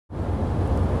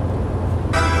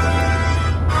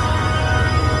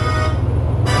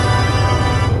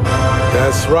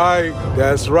That's right.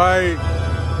 That's right.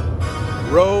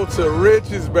 Road to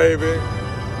riches, baby.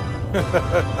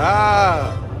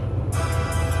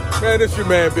 Man, it's your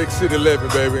man, Big City Living,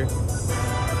 baby.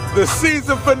 The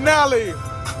season finale.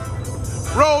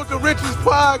 Road to Riches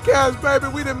podcast, baby.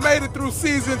 We done made it through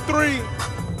season 3.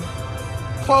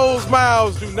 Closed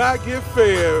mouths do not get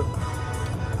fed.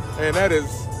 And that is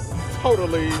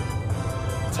totally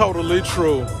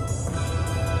true.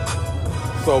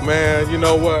 So, man, you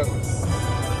know what?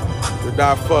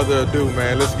 Without further ado,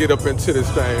 man, let's get up into this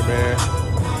thing, man.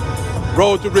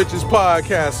 Road to Riches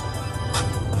podcast.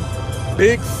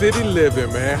 Big City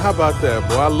Living, man. How about that,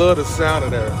 boy? I love the sound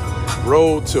of that.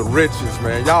 Road to Riches,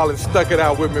 man. Y'all have stuck it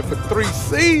out with me for 3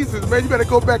 seasons, man. You better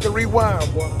go back and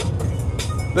rewind, boy.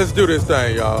 Let's do this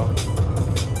thing, y'all.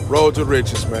 Road to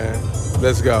Riches, man.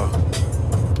 Let's go.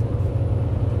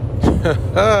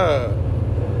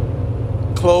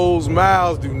 Closed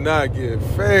mouths do not get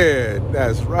fed.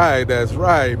 That's right,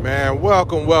 man.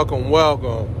 Welcome.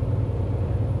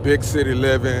 Big City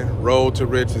Living, Road to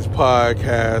Riches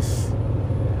podcast.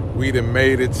 We done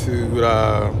made it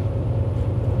to,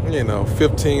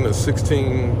 15 or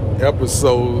 16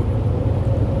 episodes.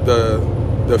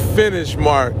 The finish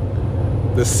mark,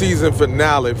 the season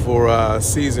finale for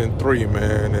season 3,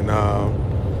 man. And,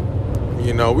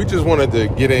 we just wanted to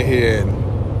get in here and,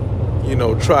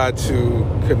 try to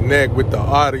connect with the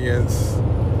audience,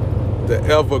 the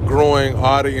ever-growing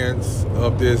audience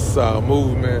of this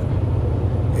movement,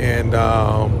 and,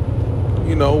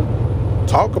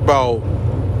 talk about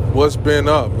what's been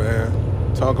up, man.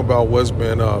 Talk about what's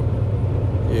been up,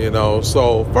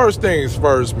 So first things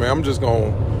first, man, I'm just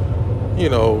going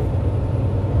to,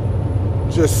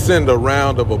 just send a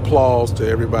round of applause to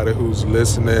everybody who's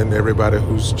listening, everybody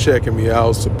who's checking me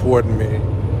out, supporting me,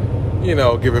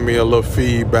 giving me a little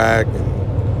feedback and,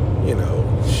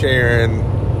 sharing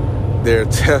their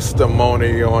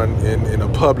testimony in a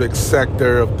public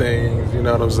sector of things, you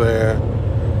know what I'm saying?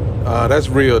 That's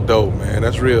real dope, man.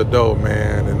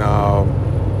 And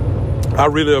I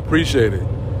really appreciate it,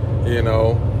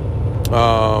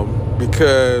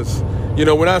 because,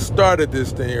 when I started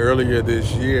this thing earlier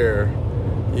this year,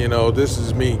 this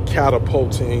is me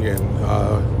catapulting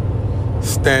and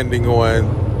standing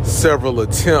on several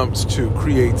attempts to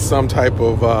create some type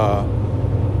of,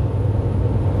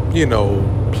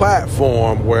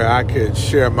 platform where I could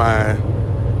share my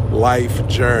life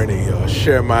journey or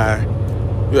share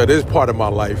this part of my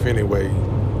life anyway,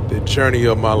 the journey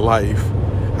of my life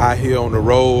out here on the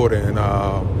road, and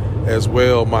as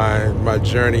well my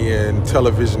journey in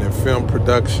television and film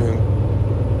production,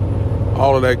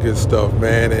 all of that good stuff,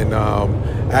 man. And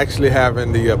actually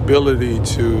having the ability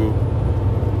to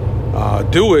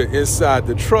do it inside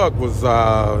the truck was,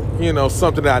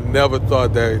 something I never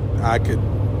thought that I could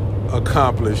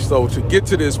accomplish. So to get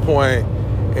to this point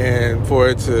and for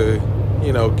it to,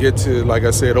 get to, like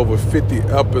I said, over 50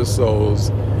 episodes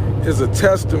is a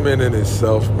testament in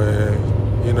itself, man.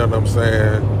 You know what I'm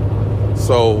saying?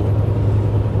 So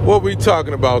what we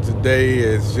talking about today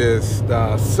is just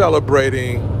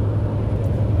celebrating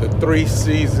the 3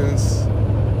 seasons,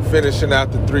 finishing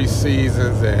out the 3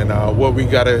 seasons, and what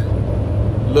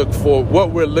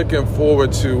we're looking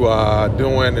forward to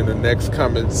doing in the next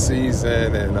coming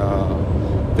season, and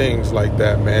things like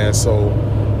that, man. So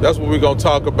that's what we're gonna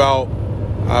talk about.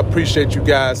 I appreciate you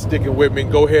guys sticking with me.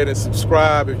 Go ahead and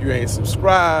subscribe if you ain't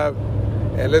subscribed,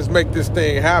 and let's make this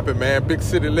thing happen, man. Big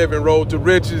City Living, Road to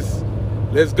Riches.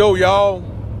 Let's go, y'all.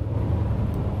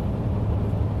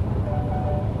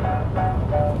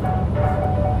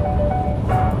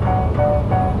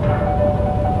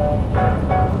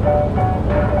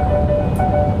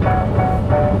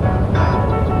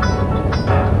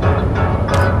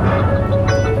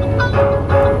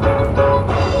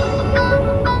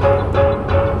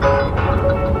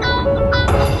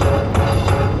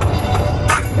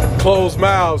 Closed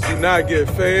mouths do not get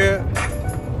fed.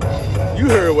 You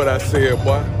heard what I said,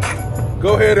 boy.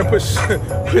 Go ahead and push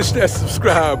that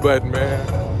subscribe button, man.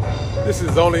 This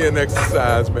is only an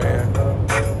exercise, man.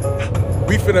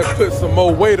 We finna put some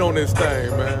more weight on this thing,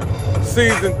 man.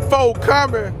 Season 4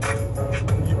 coming.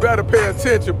 You better pay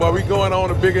attention, boy. We going on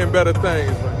to bigger and better things,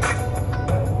 man.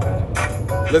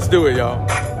 Let's do it, y'all.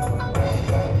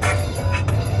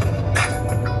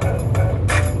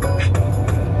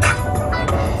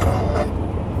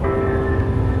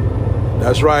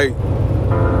 That's right.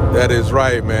 That is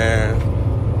right, man.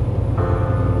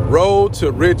 Road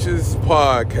to Riches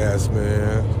podcast,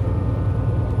 man.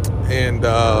 And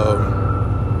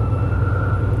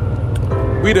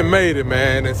we done made it,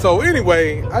 man. And so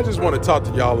anyway, I just want to talk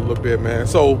to y'all a little bit, man.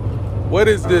 So what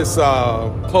is this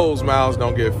closed mouths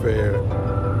don't get fed?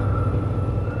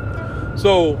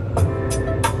 So,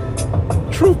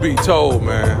 truth be told,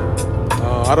 man,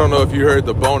 I don't know if you heard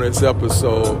the bonus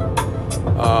episode,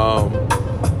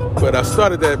 but I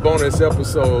started that bonus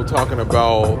episode talking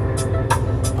about,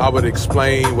 I would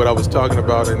explain what I was talking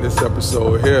about in this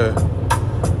episode here.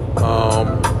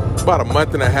 About a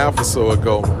month and a half or so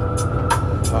ago,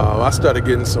 I started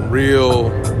getting some real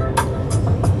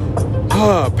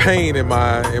pain in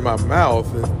my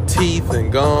mouth, and teeth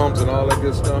and gums and all that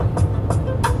good stuff.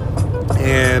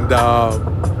 And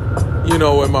you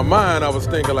know, in my mind, I was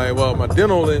thinking like, well, my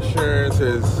dental insurance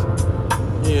has,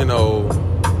 you know,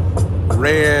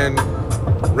 ran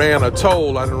a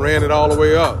toll. I done ran it all the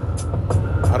way up.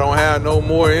 I don't have no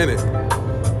more in it.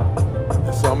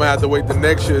 So I'm gonna have to wait the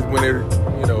next year when it,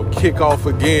 you know, kick off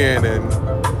again and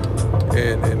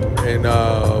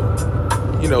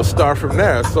you know, start from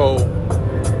there. So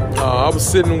I was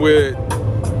sitting with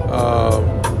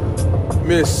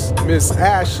Miss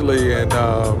Ashley, and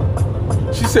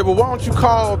she said, well, why don't you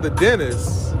call the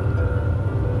dentist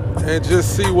and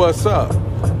just see what's up,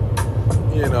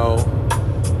 you know?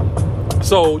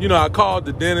 So, you know, I called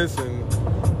the dentist, and,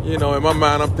 you know, in my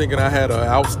mind, I'm thinking I had an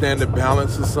outstanding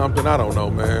balance or something. I don't know,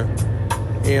 man.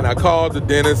 And I called the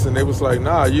dentist, and they was like,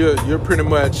 nah, you're pretty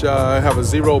much have a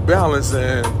zero balance,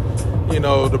 and, you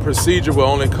know, the procedure will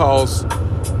only cost,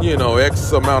 you know,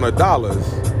 X amount of dollars.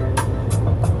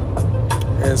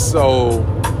 And so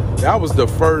that was the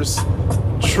first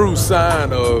true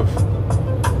sign of,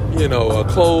 you know, a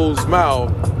closed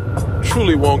mouth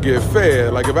truly won't get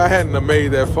fed. Like, if I hadn't have made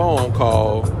that phone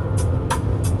call,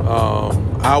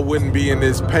 I wouldn't be in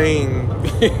this pain.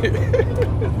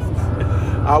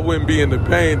 I wouldn't be in the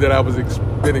pain that I was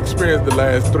been experiencing the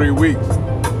last 3 weeks.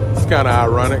 It's kind of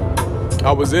ironic.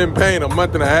 I was in pain a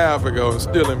month and a half ago and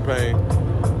still in pain.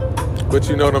 But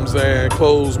you know what I'm saying?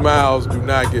 Closed mouths do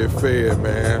not get fed,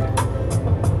 man.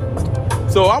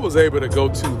 So I was able to go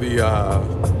to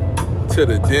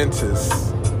the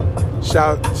dentist.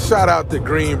 Shout out to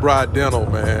Greenbrier Dental,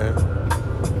 man.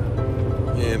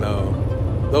 You know,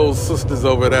 those sisters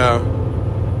over there,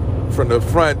 from the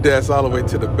front desk all the way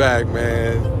to the back,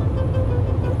 man.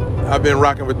 I've been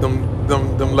rocking with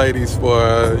them ladies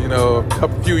for you know, a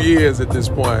few years at this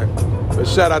point. But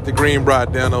shout out to Greenbrier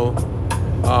Dental.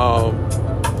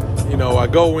 You know, I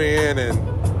go in and,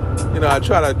 you know, I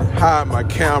try to hide my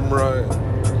camera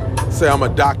and say I'm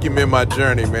gonna document my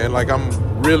journey, man. Like, I'm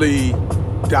really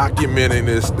documenting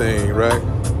this thing, right?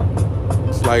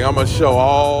 It's like I'm gonna show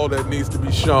all that needs to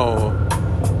be shown.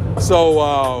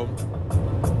 So,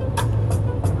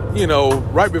 you know,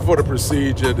 right before the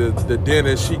procedure, the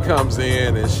dentist, she comes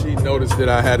in and she noticed that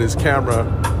I had his camera,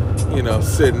 you know,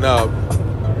 sitting up.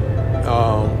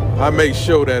 I may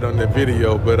show that on the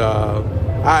video, but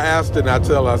I asked her, and I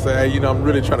tell her, I say, hey, you know, I'm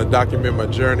really trying to document my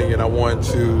journey, and I want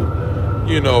to,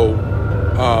 you know,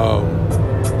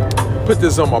 put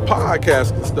this on my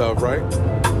podcast and stuff, right?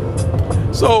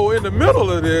 So in the middle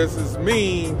of this is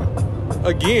me,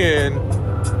 again,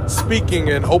 speaking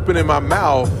and opening my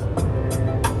mouth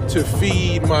to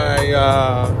feed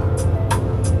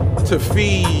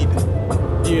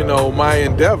you know, my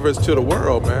endeavors to the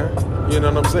world, man. You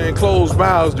know what I'm saying? Closed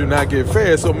mouths do not get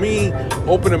fed. So me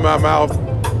opening my mouth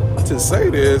to say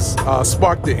this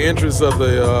sparked the interest of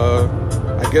the,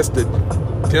 I guess, the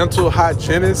dental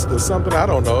hygienist or something. I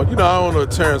don't know. You know, I don't know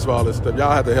the terms for all this stuff.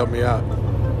 Y'all have to help me out.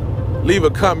 Leave a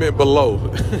comment below.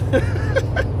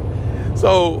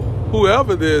 So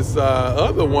whoever this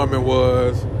other woman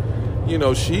was, you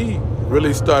know, she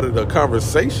really started a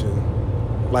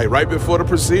conversation, like right before the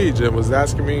procedure, and was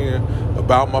asking me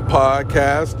about my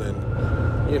podcast and,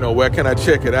 you know, where can I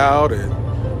check it out? And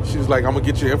she was like, I'm gonna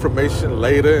get your information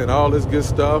later and all this good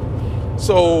stuff.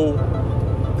 So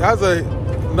that's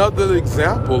another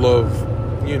example of,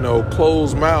 you know,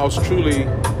 closed mouths truly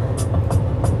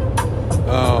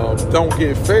don't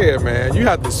get fed, man. You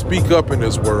have to speak up in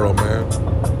this world, man,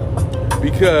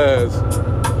 because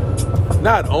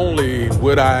not only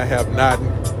would I have not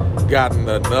gotten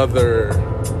another,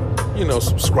 you know,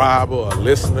 subscriber or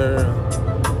listener,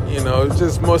 you know, it's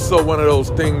just more so one of those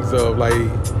things of like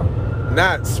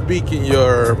not speaking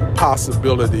your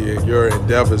possibility and your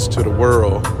endeavors to the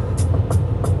world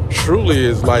truly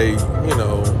is like, you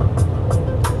know,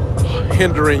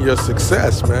 hindering your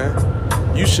success, man.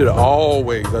 You should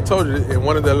always, I told you in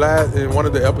one of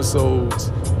the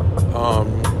episodes,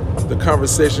 the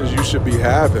conversations you should be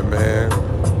having, man.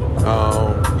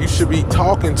 You should be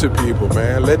talking to people,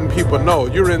 man, letting people know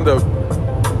you're in the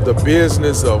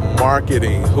business of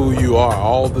marketing who you are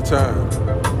all the time.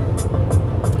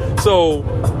 So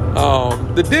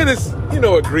The dentist,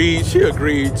 agreed. She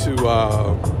agreed to,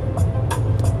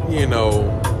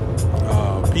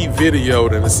 be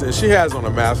videoed in a sense. She has on a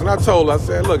mask, and I told her, I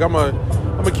said, look, I'm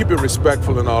gonna keep it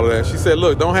respectful and all of that. She said,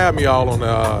 look, don't have me all on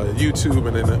YouTube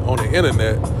and on the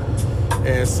internet.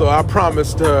 And so I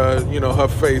promised her, her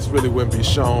face really wouldn't be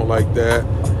shown like that.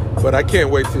 But I can't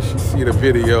wait till she see the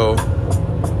video,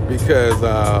 because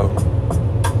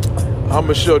I'm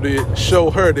gonna show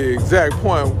her the exact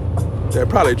point that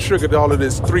probably triggered all of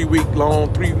this 3 week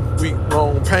long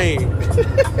pain.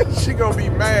 She gonna be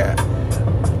mad.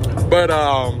 But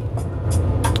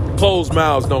closed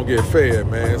mouths don't get fed,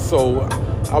 man. So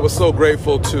I was so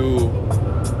grateful to,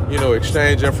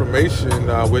 exchange information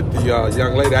with the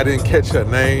young lady. I didn't catch her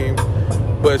name,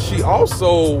 but she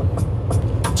also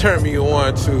turned me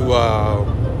on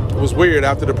to, it was weird,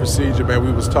 after the procedure, man,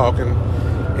 we was talking,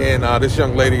 and this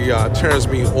young lady turns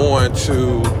me on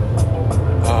to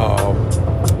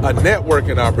a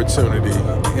networking opportunity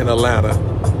in Atlanta.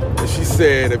 And she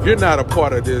said, if you're not a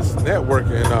part of this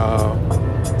networking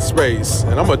space,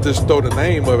 and I'm going to just throw the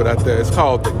name of it out there, it's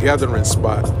called The Gathering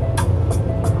Spot.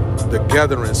 The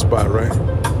Gathering Spot, right?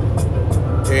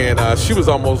 And she was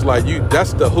almost like,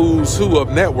 that's the who's who of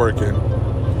networking.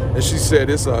 And she said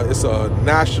it's a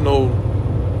national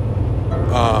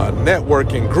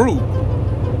networking group.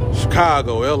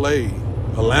 Chicago, LA,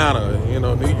 Atlanta,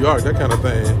 New York, that kind of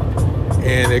thing.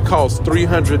 And it costs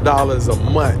 $300 a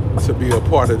month to be a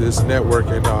part of this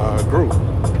networking group.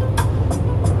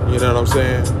 You know what I'm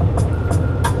saying?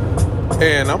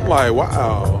 And I'm like,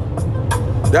 wow,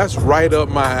 that's right up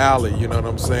my alley. You know what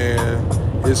I'm saying?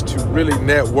 Is to really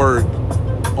network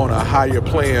on a higher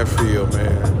playing field,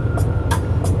 man.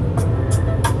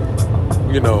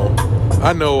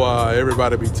 I know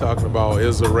everybody be talking about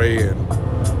Issa Rae,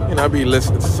 and I be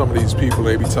listening to some of these people.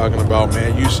 They be talking about,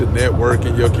 man, you should network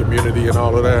in your community and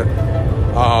all of that.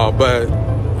 But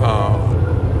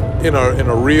in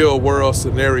a real world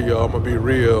scenario, I'm gonna be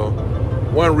real.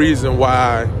 One reason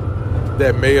why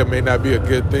that may or may not be a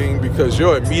good thing, because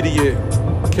your immediate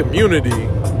community,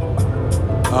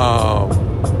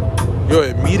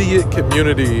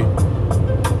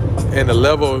 and the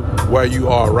level where you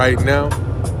are right now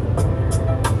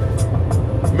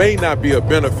may not be a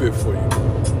benefit for you.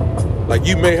 Like,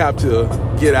 you may have to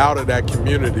get out of that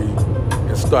community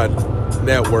and start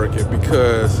networking,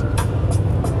 because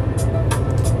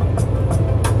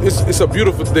it's a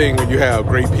beautiful thing when you have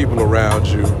great people around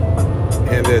you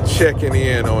and they're checking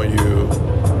in on you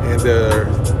and they're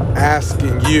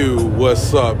asking you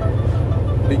what's up.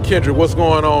 Kendrick, what's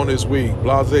going on this week?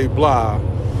 Blah, blah, blah.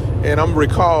 And I'm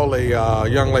recall a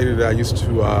young lady that I used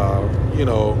to,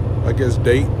 I guess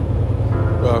date.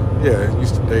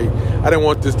 Used to date. I didn't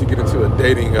want this to get into a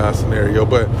dating scenario,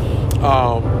 but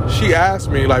she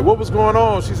asked me, like, what was going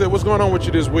on? She said, what's going on with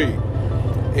you this week?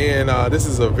 And this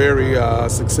is a very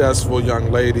successful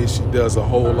young lady. She does a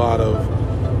whole lot of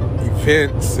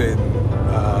events and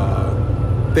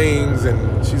things,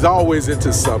 and she's always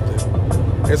into something.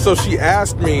 And so she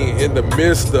asked me, in the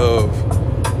midst of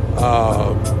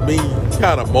me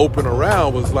kind of moping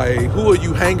around, was like, who are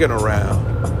you hanging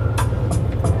around?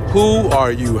 Who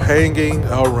are you hanging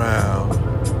around?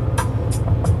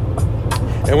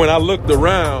 And when I looked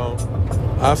around,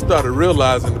 I started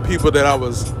realizing the people that I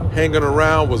was hanging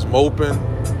around was moping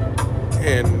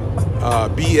and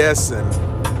BSing,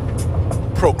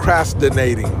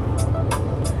 procrastinating.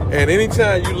 And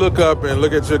anytime you look up and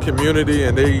look at your community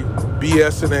and they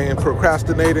BSing and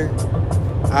procrastinating,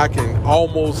 I can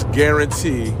almost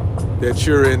guarantee that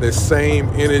you're in the same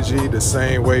energy, the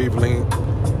same wavelength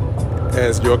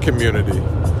as your community.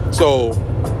 So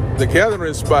the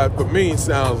Gathering Spot for me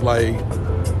sounds like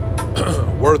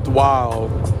worthwhile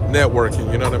networking,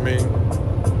 you know what I mean?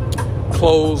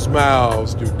 Closed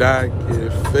mouths do not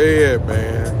get fed,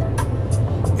 man.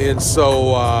 And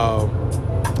so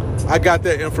I got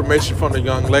that information from the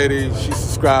young lady. She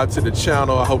subscribed to the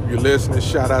channel. I hope you're listening.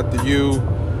 Shout out to you,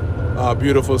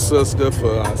 beautiful sister,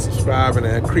 for subscribing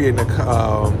and creating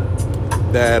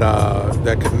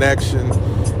that connection.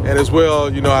 And as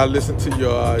well, I listened to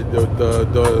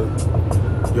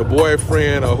your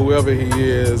boyfriend or whoever he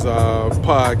is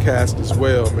podcast as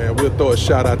well, man. We'll throw a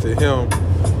shout out to him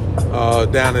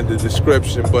down in the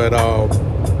description. But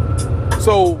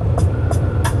so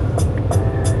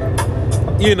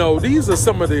these are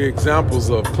some of the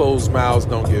examples of closed mouths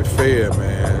don't get fed,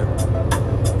 man.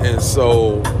 And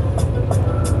so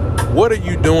what are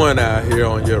you doing out here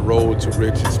on your road to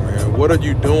riches, man? What are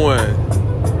you doing,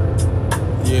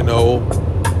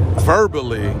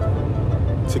 verbally,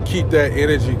 to keep that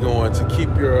energy going, to keep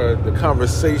the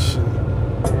conversation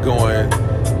going,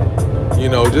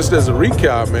 just as a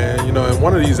recap, man, in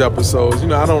one of these episodes,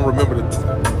 I don't remember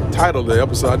the title of the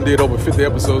episode. I did over 50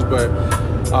 episodes, but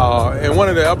in one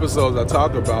of the episodes I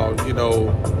talk about,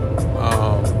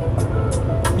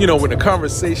 when the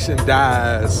conversation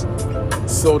dies,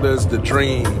 so does the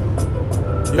dream.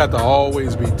 You have to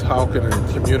always be talking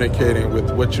and communicating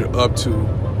with what you're up to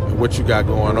and what you got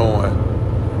going on,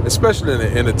 especially in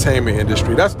the entertainment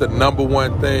industry. That's the number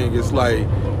one thing. It's like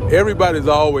everybody's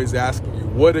always asking you,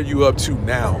 what are you up to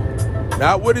now?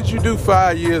 Not what did you do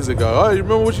 5 years ago? Oh, you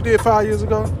remember what you did 5 years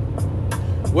ago?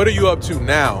 What are you up to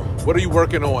now? What are you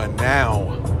working on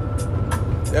now?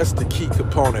 That's the key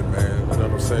component, man. You know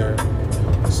what I'm saying?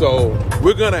 So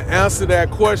we're going to answer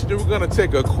that question. We're going to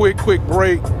take a quick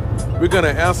break. We're going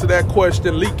to answer that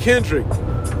question. Lee Kendrick,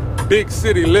 Big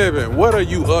City Living. What are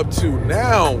you up to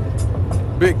now,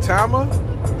 big timer?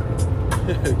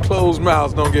 Closed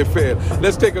mouths don't get fed.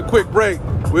 Let's take a quick break.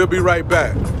 We'll be right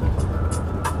back.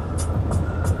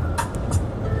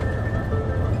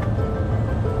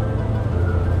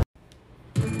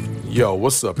 Yo,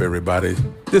 what's up, everybody?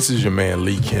 This is your man,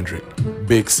 Lee Kendrick,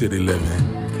 Big City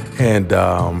Living. And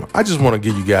I just want to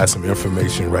give you guys some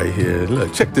information right here.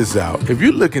 Look, check this out. If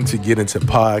you're looking to get into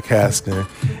podcasting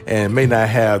and may not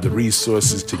have the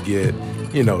resources to get,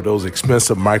 those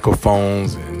expensive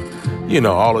microphones and,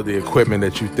 all of the equipment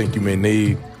that you think you may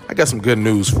need, I got some good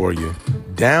news for you.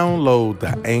 Download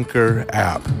the Anchor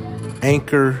app.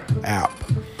 Anchor app.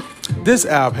 This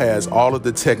app has all of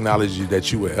the technology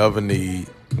that you would ever need,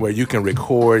 where you can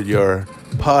record your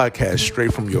podcast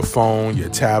straight from your phone, your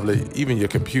tablet, even your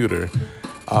computer.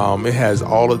 It has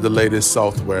all of the latest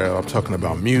software. I'm talking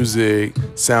about music,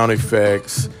 sound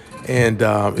effects, and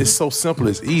it's so simple,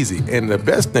 it's easy. And the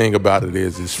best thing about it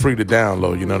is it's free to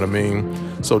download, you know what I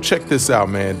mean? So check this out,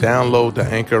 man. Download the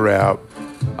Anchor app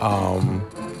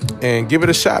and give it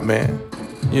a shot, man.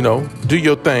 Do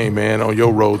your thing, man, on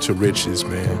your road to riches,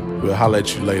 man. We'll holler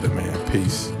at you later, man.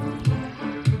 Peace.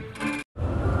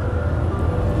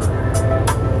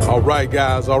 All right,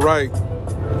 guys. All right.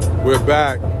 We're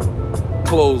back.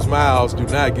 Closed mouths do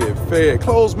not get fed.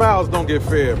 Closed mouths don't get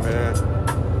fed, man.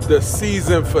 The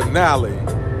season finale.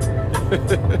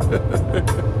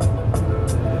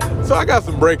 So I got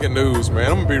some breaking news,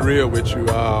 man. I'm going to be real with you.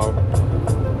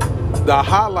 The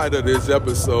highlight of this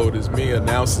episode is me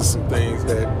announcing some things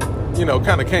that,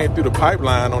 kind of came through the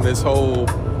pipeline on this whole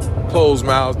closed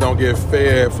mouths don't get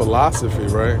fed philosophy,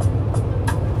 right?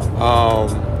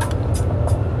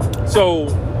 So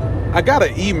I got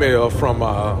an email from,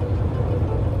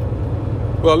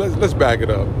 let's back it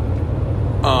up.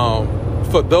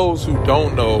 For those who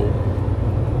don't know,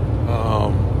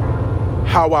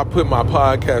 how I put my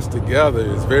podcast together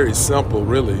is very simple,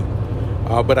 really.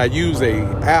 But I use a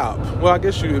app. Well, I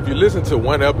guess if you listen to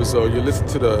one episode, you listen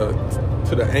to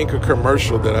the Anchor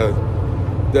commercial that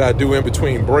I do in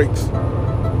between breaks.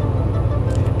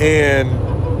 And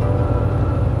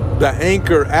the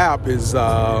Anchor app is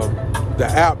the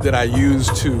app that I use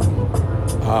to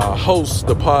host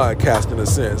the podcast, in a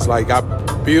sense. Like, I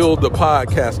build the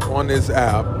podcast on this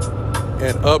app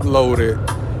and upload it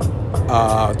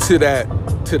to that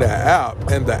app,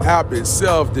 and the app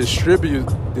itself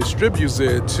distributes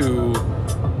it to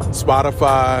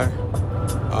Spotify,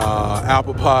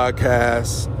 Apple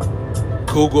Podcasts,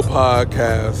 Google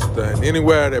Podcasts, and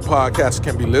anywhere that podcasts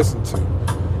can be listened to.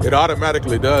 It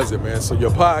automatically does it, man. So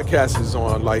your podcast is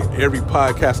on like every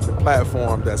podcasting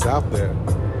platform that's out there.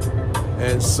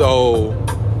 And so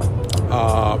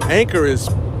Anchor is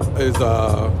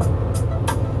a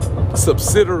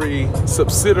subsidiary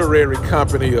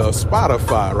company of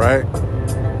Spotify, right?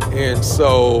 And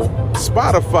so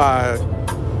Spotify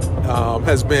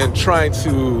has been trying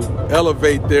to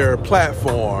elevate their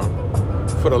platform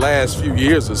for the last few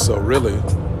years or so, really.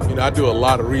 I do a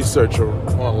lot of research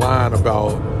online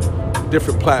about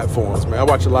different platforms, man. I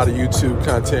watch a lot of YouTube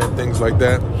content, things like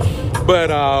that.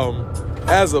 But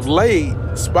as of late,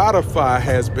 Spotify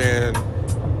has been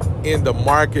in the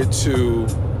market to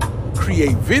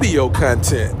create video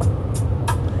content.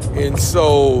 And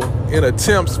so in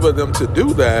attempts for them to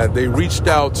do that, they reached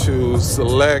out to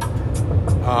select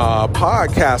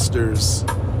podcasters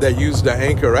that use the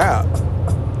Anchor app.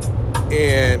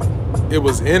 And it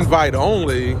was invite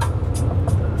only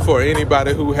for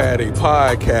anybody who had a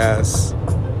podcast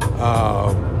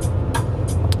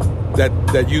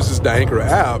that uses the Anchor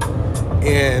app.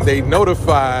 And they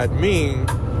notified me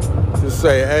to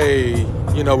say, hey,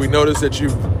 we noticed that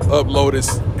you've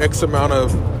uploaded X amount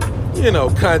of,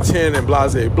 content and blah,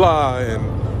 blah, blah. And,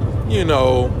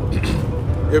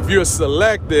 if you're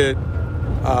selected,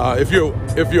 if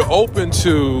you're open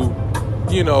to,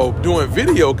 doing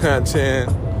video content,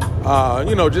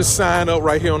 just sign up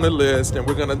right here on the list, and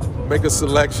we're going to make a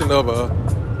selection of a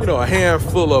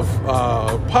handful of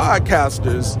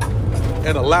podcasters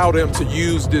and allow them to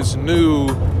use this new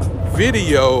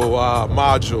video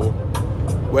module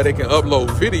where they can upload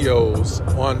videos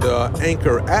on the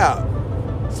Anchor app.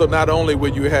 So not only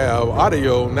will you have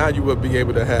audio, now you will be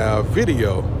able to have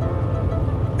video.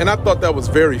 And I thought that was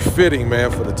very fitting,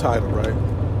 man, for the title, right?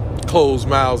 Closed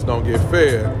mouths don't get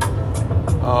fed.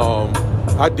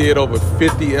 I did over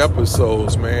 50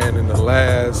 episodes, man, in the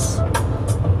last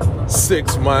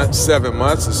 6 months, 7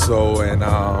 months or so, and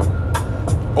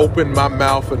opened my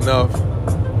mouth enough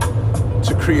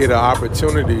to create an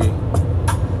opportunity.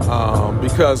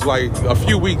 Because like a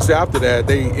few weeks after that,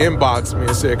 they inboxed me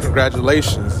and said,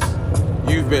 "Congratulations,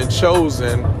 you've been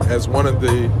chosen as one of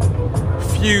the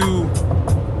few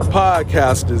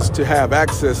podcasters to have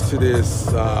access to this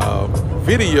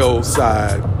video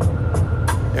side."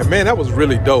 And man, that was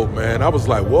really dope, man. I was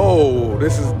like, whoa,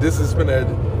 this is gonna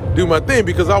do my thing,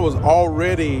 because I was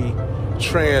already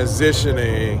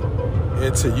transitioning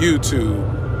into YouTube.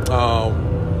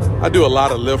 I do a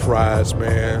lot of Lyft rides,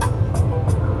 man.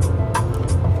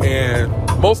 And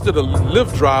most of the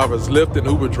Lyft drivers, Lyft and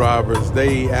Uber drivers,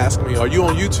 they ask me, "Are you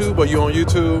on YouTube? Are you on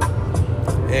YouTube?"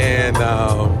 And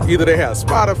either they have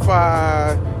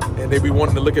Spotify and they be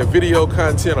wanting to look at video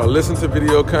content or listen to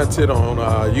video content on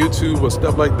YouTube or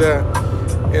stuff like that.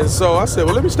 And so I said,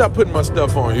 well, let me stop putting my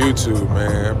stuff on YouTube,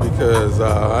 man, because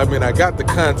I got the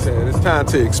content. It's time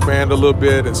to expand a little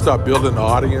bit and start building the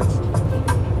audience.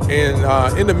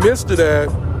 And in the midst of that,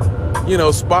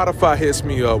 Spotify hits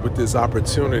me up with this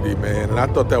opportunity, man, and I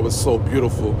thought that was so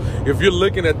beautiful. If you're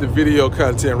looking at the video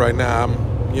content right now,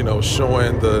 I'm,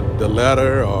 showing the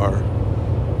letter, or,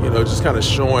 just kind of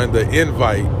showing the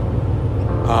invite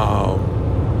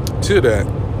to that,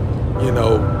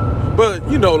 But,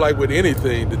 like with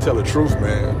anything, to tell the truth,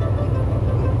 man,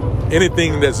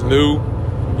 anything that's new,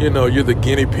 you're the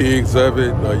guinea pigs of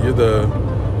it, or you're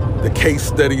the case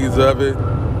studies of it.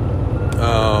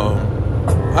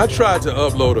 I tried to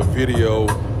upload a video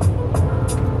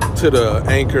to the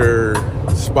Anchor,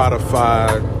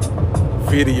 Spotify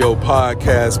video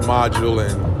podcast module,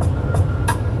 and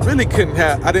really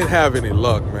I didn't have any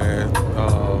luck, man.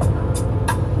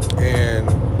 And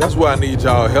that's why I need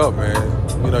y'all help, man.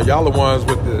 Y'all are the ones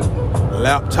with the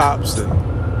laptops and,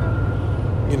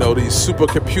 these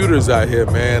supercomputers out here,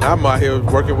 man. I'm out here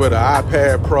working with an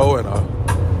iPad Pro and a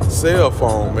cell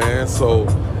phone, man. So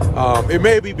it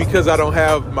may be because I don't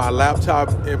have my laptop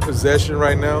in possession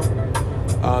right now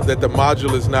that the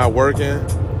module is not working.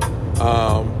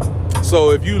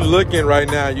 So if you're looking right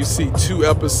now, you see 2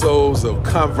 episodes of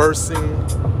conversing.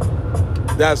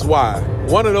 That's why.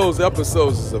 One of those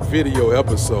episodes is a video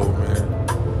episode, man.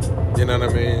 You know what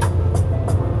I mean?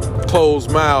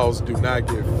 Closed mouths do not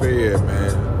get fed,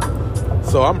 man.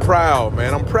 So I'm proud,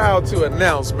 man. I'm proud to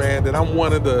announce, man, that I'm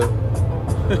one of the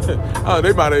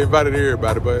they might have invited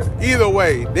everybody, but either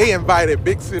way, they invited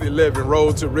Big City Living,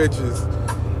 Road to Riches,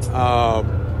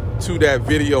 to that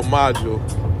video module.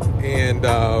 And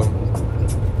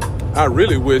I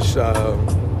really wish, I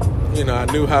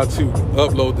knew how to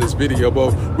upload this video.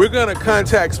 But we're going to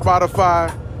contact Spotify.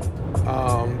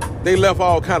 They left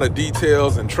all kind of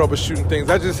details and troubleshooting things.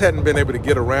 I just hadn't been able to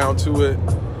get around to it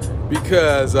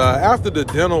because after the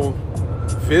dental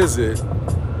visit,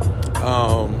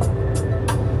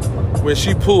 when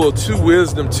she pulled 2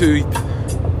 wisdom teeth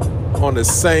on the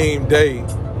same day,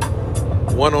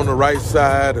 one on the right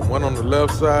side and one on the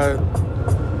left side,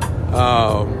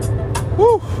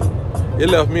 it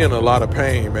left me in a lot of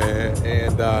pain, man.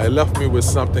 And it left me with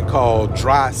something called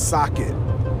dry socket.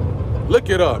 Look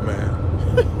it up, man.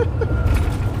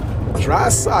 Dry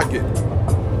socket.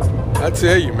 I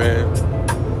tell you, man.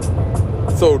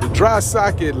 So the dry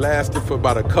socket lasted for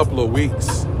about a couple of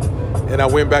weeks. And I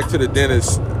went back to the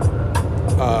dentist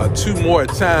 2 more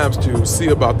times to see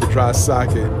about the dry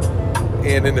socket.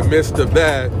 And in the midst of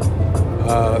that,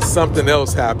 something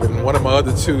else happened. One of my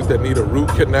other tooth that need a root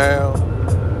canal.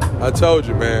 I told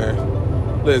you, man.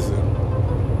 Listen,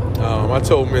 I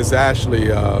told Miss Ashley,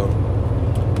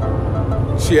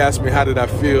 she asked me how did I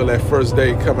feel that first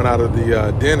day coming out of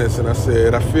the dentist, and I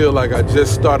said, I feel like I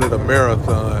just started a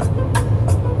marathon.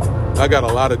 I got a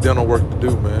lot of dental work to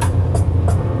do, man.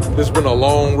 It's been a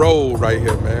long road right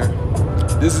here, man.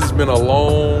 This has been a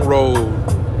long road,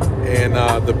 and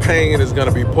the pain is going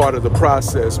to be part of the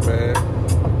process, man.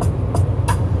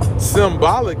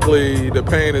 Symbolically, the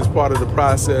pain is part of the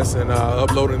process, and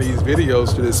uploading these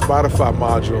videos to this Spotify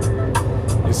module.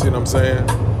 You see what I'm saying?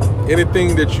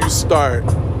 Anything that you start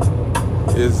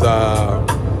is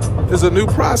is a new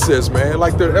process, man.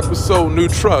 Like the episode New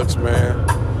Trucks, man.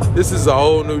 This is a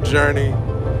whole new journey.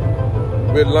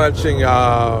 We're launching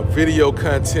video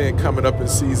content coming up in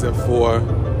season 4.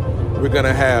 We're going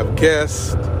to have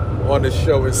guests on the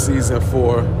show in season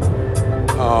 4.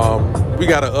 We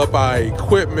got to up our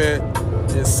equipment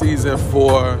in season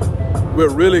 4. We're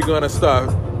really going to start,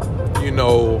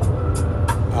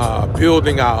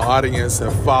 building our audience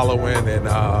and following and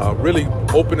really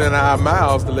opening our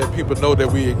mouths to let people know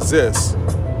that we exist.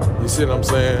 You see what I'm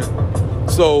saying?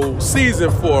 So season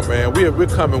 4, man, we're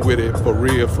coming with it for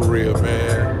real,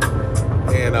 man.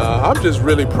 And I'm just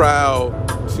really proud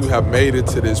to have made it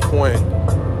to this point.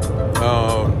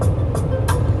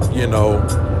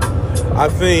 I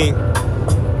think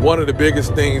one of the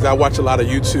biggest things, I watch a lot of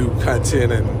YouTube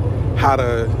content and how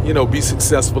to, be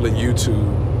successful in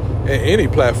YouTube and any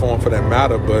platform for that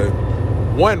matter. But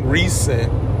one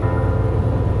recent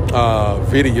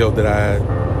video that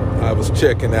I was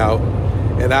checking out,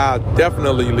 and I'll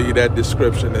definitely leave that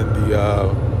description in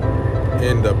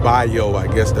the bio, I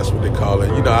guess that's what they call it.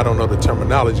 I don't know the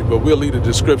terminology, but we'll leave the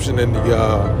description in the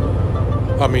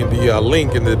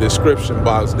link in the description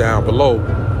box down below.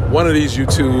 One of these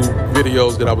YouTube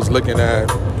videos that I was looking at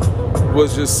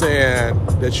was just saying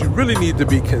that you really need to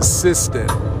be consistent.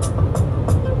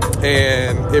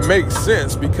 And it makes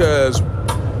sense because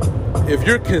if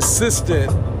you're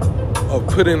consistent of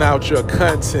putting out your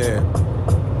content,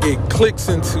 it clicks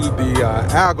into the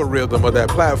algorithm of that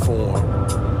platform.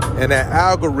 And that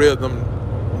algorithm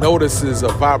notices a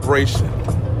vibration.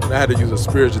 And I had to use a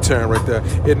spiritual term right there.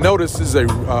 It notices a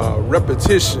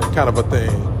repetition kind of a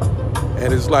thing.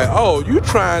 And it's like, oh, you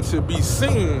trying to be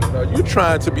seen, or you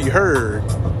trying to be heard.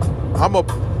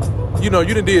 You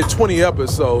done did 20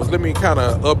 episodes. Let me kind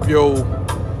of up your,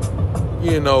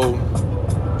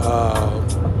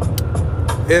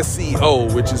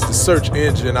 SEO, which is the search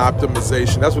engine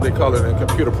optimization. That's what they call it in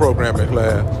computer programming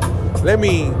class. Let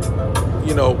me,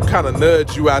 kind of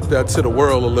nudge you out there to the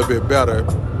world a little bit better.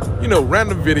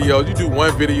 Random videos. You do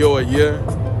one video a year.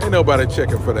 Ain't nobody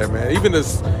checking for that, man.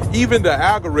 Even the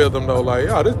algorithm though, like,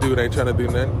 oh, this dude ain't trying to do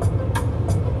nothing.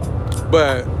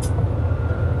 But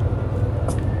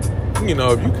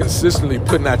if you consistently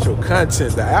putting out your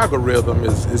content, the algorithm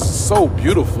is so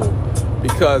beautiful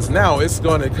because now it's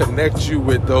going to connect you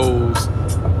with those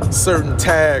certain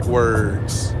tag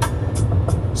words,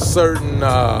 certain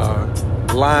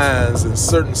lines, and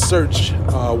certain search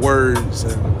words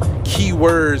and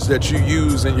keywords that you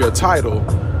use in your title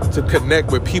to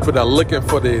connect with people that are looking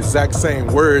for the exact same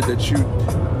word that you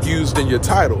used in your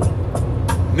title.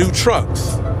 New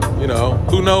trucks,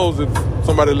 who knows if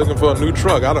somebody looking for a new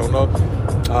truck, I don't know.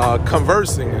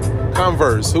 Converse,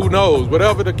 who knows?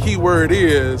 Whatever the keyword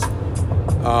is,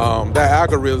 that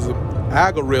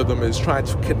algorithm is trying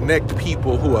to connect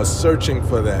people who are searching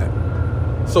for that.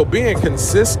 So being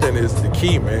consistent is the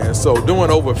key, man. So doing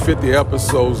over 50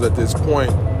 episodes at this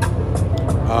point.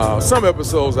 Some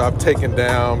episodes I've taken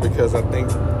down because I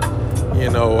think,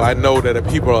 I know that if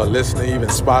people are listening, even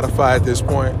Spotify at this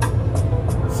point.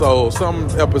 So some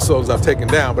episodes I've taken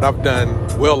down, but I've done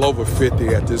well over 50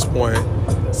 at this point.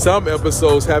 Some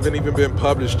episodes haven't even been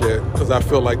published yet because I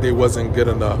feel like they wasn't good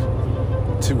enough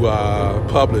to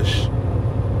publish.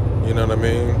 You know what I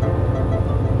mean?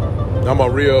 I'm a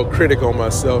real critic on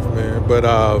myself, man. But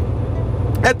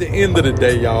at the end of the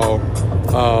day, y'all,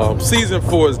 season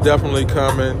 4 is definitely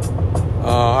coming.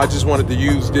 I just wanted to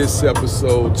use this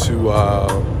episode to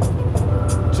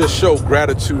just show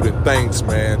gratitude and thanks,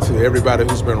 man, to everybody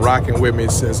who's been rocking with me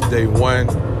since day one.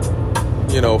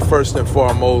 First and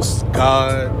foremost,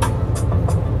 God.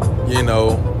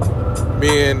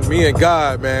 Me and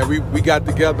God, man, we got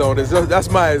together on this. That's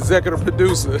my executive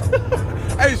producer.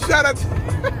 Hey, shout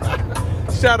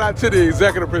out to the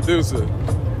executive producer.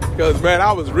 Because, man,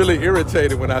 I was really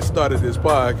irritated when I started this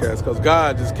podcast because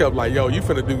God just kept like, yo, you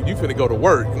finna go to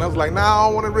work. And I was like, nah, I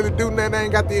don't want to really do nothing. I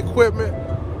ain't got the equipment.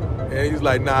 And he's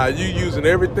like, nah, you using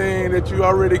everything that you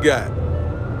already got.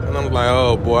 And I'm like,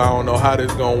 oh, boy, I don't know how this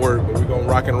is going to work, but we're going to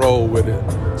rock and roll with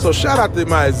it. So shout out to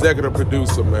my executive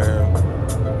producer, man,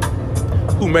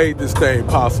 who made this thing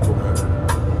possible, man.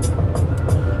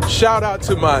 Shout out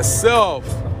to myself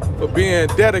for being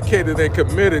dedicated and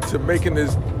committed to making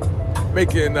this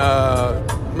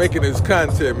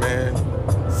content, man.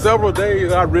 Several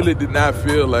days I really did not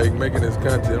feel like making this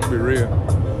content, I'm be real.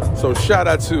 So shout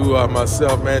out to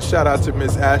myself, man. Shout out to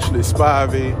Miss Ashley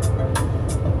Spivey.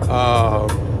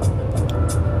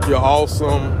 You're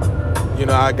awesome.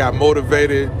 I got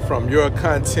motivated from your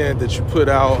content that you put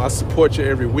out. I support you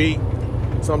every week.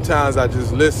 Sometimes I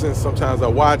just listen, sometimes I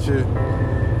watch it.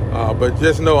 But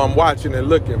just know I'm watching and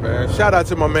looking, man. Shout out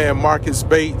to my man Marcus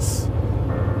Bates,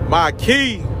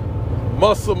 Marquis,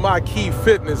 Muscle Marquis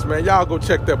Fitness, man. Y'all go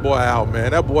check that boy out,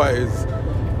 man. That boy is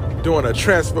doing a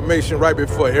transformation right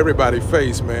before everybody's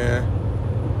face, man.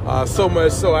 So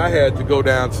much so I had to go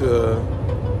down to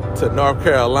North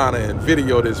Carolina and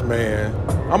video this man.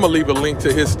 I'm gonna leave a link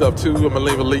to his stuff too. I'm gonna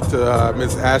leave a link to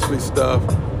Miss Ashley's stuff.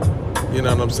 You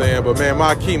know what I'm saying? But man,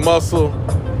 Marquis Muscle,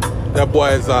 that boy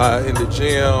is in the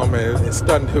gym and it's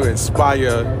starting to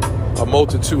inspire a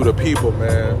multitude of people,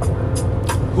 man.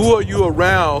 Who are you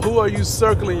around? Who are you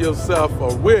circling yourself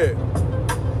with?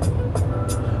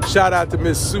 Shout out to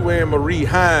Miss Sue Ann Marie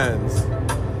Hines.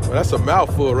 Well, that's a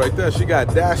mouthful right there. She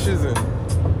got dashes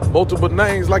and multiple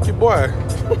names like your boy,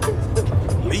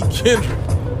 Lee Kendrick.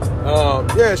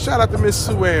 Yeah, shout out to Miss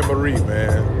Sue Ann Marie,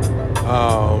 man.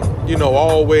 You know,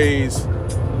 always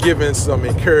giving some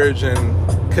encouraging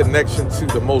connection to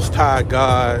the Most High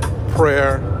God,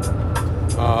 prayer,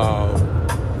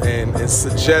 and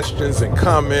suggestions and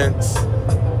comments,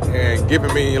 and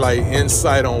giving me like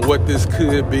insight on what this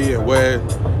could be and where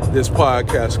this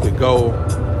podcast could go.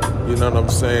 You know what I'm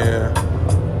saying?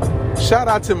 Shout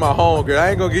out to my homegirl.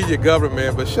 I ain't gonna give you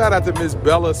government, but shout out to Miss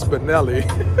Bella Spinelli.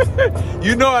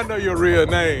 You know I know your real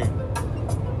name.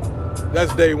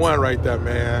 That's day one right there,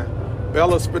 man.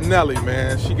 Bella Spinelli,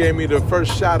 man. She gave me the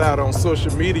first shout out on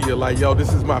social media, like, yo,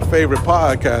 this is my favorite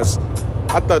podcast.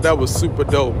 I thought that was super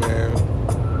dope, man.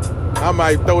 I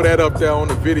might throw that up there on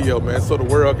the video, man, so the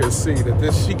world can see that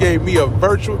this. She gave me a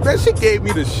virtual, man. She gave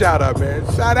me the shout out, man.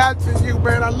 Shout out to you,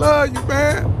 man. I love you,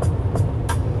 man.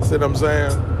 See what I'm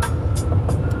saying?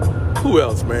 Who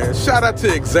else, man? Shout out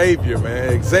to Xavier,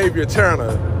 man. Xavier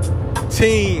Turner.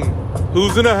 Team.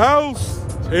 Who's in the house?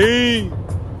 Team.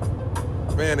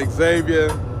 Man, Xavier,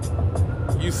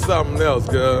 you something else,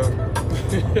 girl.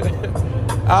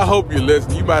 I hope you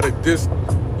listen. You might have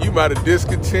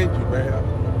discontinued,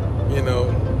 man. You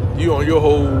know, you on your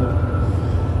whole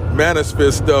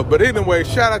Manosphere stuff. But anyway,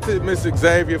 shout out to Miss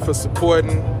Xavier for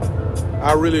supporting.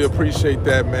 I really appreciate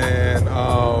that, man.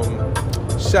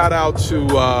 Shout out to,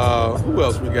 who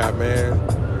else we got, man?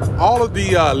 All of the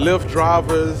Lyft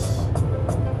drivers,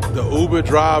 the Uber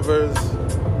drivers,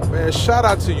 man, shout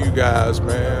out to you guys,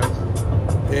 man.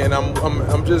 And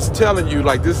I'm just telling you,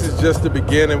 like, this is just the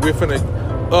beginning. We're finna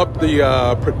up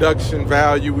the production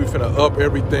value. We're finna up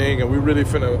everything, and we really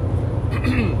finna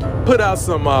put out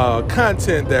some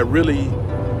content that really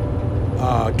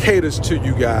caters to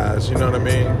you guys. You know what I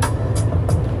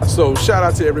mean? So shout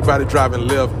out to everybody driving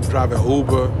Lyft, driving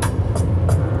Uber.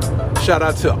 Shout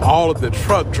out to all of the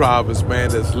truck drivers, man,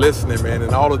 that's listening, man,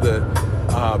 and all of the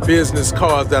business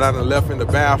cars that I done left in the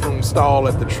bathroom stall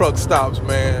at the truck stops,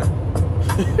 man.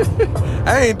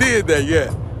 I ain't did that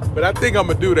yet, but I think I'm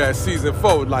gonna do that season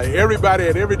 4. Like, everybody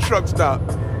at every truck stop,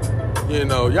 you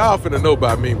know, y'all finna know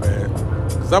about me, man.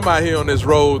 Cause I'm out here on this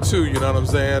road too, you know what I'm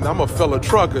saying? I'm a fellow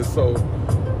trucker, so,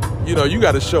 you know, you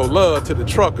gotta show love to the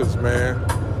truckers, man.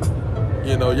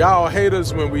 You know, y'all hate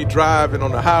us when we driving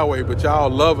on the highway, but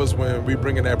y'all love us when we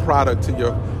bringing that product to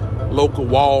your local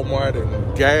Walmart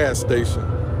and gas station.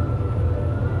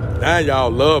 Now y'all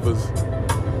love us.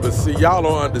 But see, y'all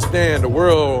don't understand, the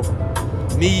world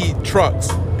need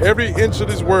trucks. Every inch of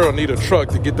this world need a truck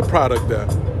to get the product there.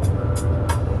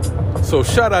 So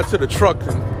shout out to the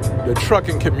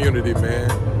trucking community, man.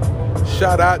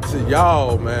 Shout out to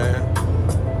y'all, man.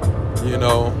 You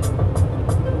know,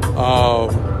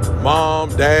 Mom,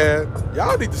 Dad,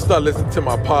 y'all need to start listening to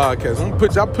my podcast.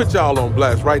 I'll put y'all on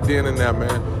blast right then and there,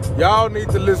 man. Y'all need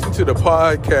to listen to the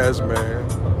podcast, man.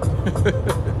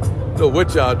 Know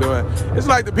what y'all doing. It's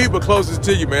like the people closest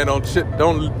to you, man,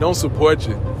 don't support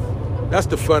you. That's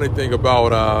the funny thing about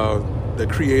the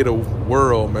creative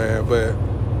world, man. But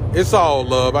it's all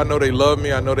love. I know they love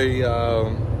me. I know they,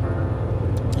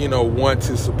 you know, want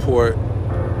to support.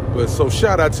 But so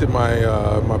shout out to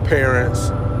my parents,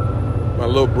 my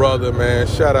little brother, man.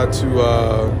 Shout out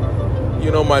to,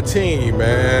 you know, my team,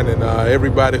 man, and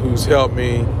everybody who's helped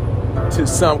me to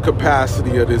some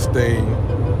capacity of this thing.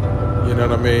 You know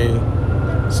what I mean?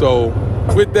 So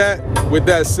with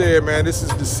that said, man, this is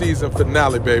the season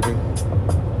finale, baby.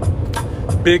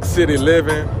 Big City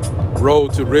Living,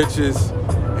 Road to Riches.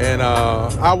 And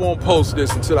I won't post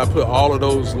this until I put all of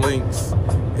those links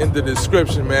in the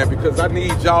description, man, because I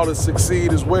need y'all to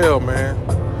succeed as well, man.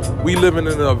 We living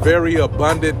in a very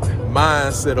abundant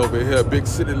mindset over here. Big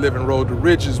City Living, Road to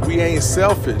Riches. We ain't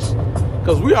selfish,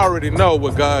 because we already know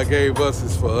what God gave us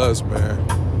is for us, man.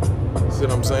 See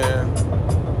what I'm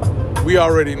saying? We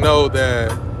already know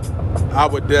that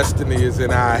our destiny is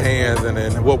in our hands,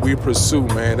 and what we pursue,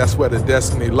 man, that's where the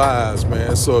destiny lies,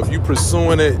 man. So if you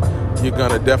pursuing it, you're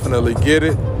gonna definitely get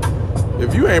it.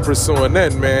 If you ain't pursuing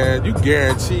that, man, you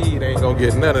guaranteed ain't gonna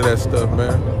get none of that stuff,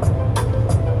 man.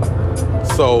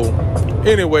 So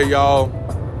anyway, y'all,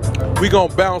 we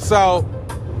gonna bounce out.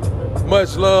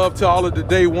 Much love to all of the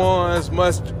day ones.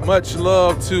 Much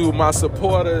love to my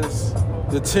supporters,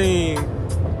 the team.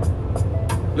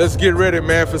 Let's get ready,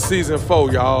 man, for season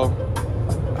 4, y'all.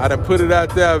 I done put it out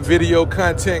there. Video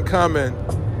content coming.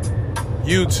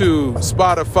 YouTube,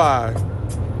 Spotify.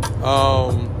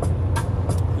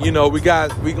 You know, we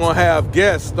gonna have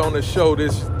guests on the show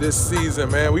this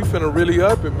season, man. We finna really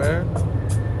up it, man.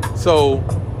 So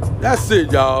that's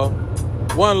it, y'all.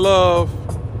 One love.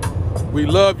 We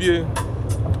love you.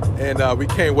 And we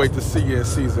can't wait to see you in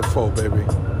season 4, baby.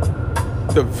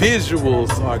 The visuals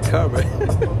are coming.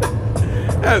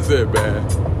 That's it,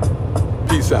 man.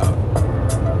 Peace out.